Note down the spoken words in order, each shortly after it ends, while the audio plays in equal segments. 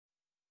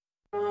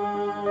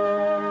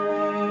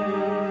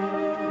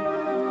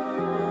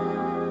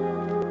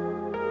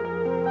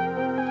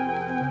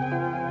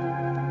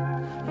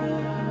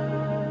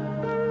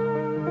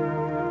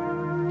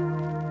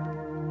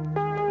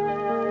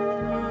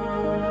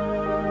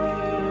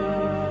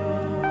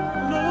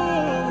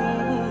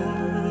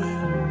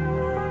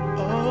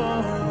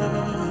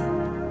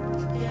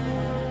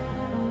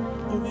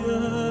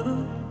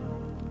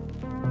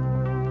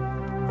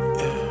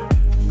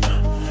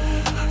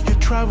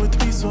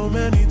With me so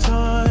many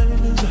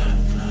times,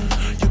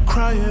 you're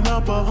crying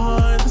out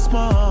behind the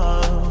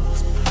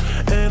smiles,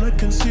 and I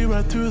can see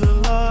right through the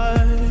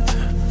lights.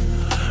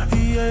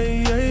 Yeah,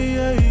 yeah,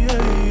 yeah,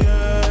 yeah,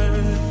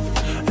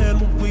 yeah.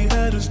 And what we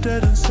had is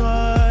dead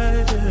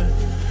inside. Yeah.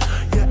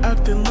 You're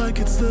acting like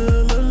it's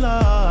still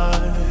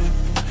alive,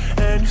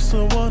 and you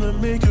still wanna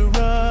make it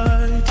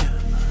right.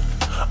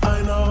 Yeah.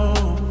 I know,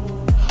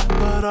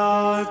 but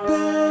I've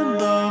been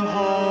the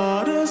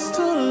hardest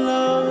to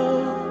love.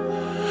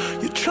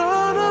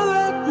 Trying to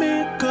let me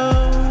go,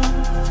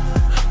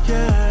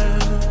 yeah.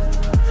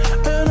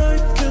 And I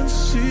can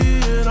see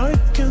it, I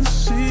can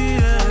see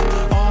it.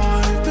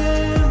 I've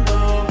been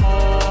the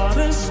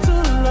hardest to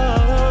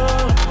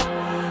love.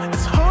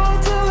 It's hard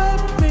to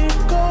let me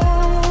go,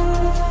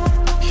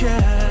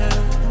 yeah.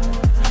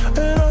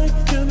 And I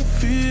can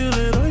feel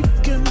it, I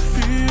can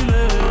feel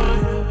it.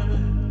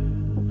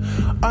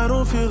 I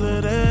don't feel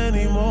it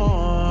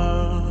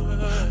anymore.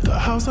 The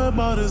house I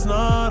bought is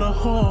not a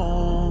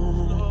home.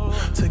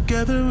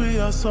 Together we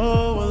are so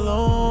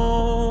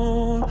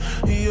alone.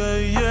 Yeah,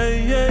 yeah,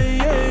 yeah,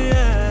 yeah,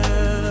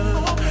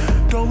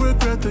 yeah. Don't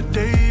regret the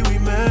day we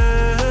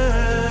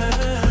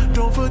met.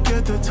 Don't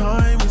forget the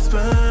time we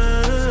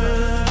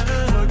spent.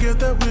 Forget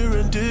that we're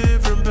in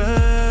different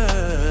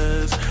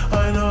beds.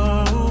 I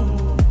know,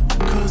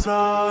 'cause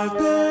I've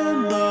been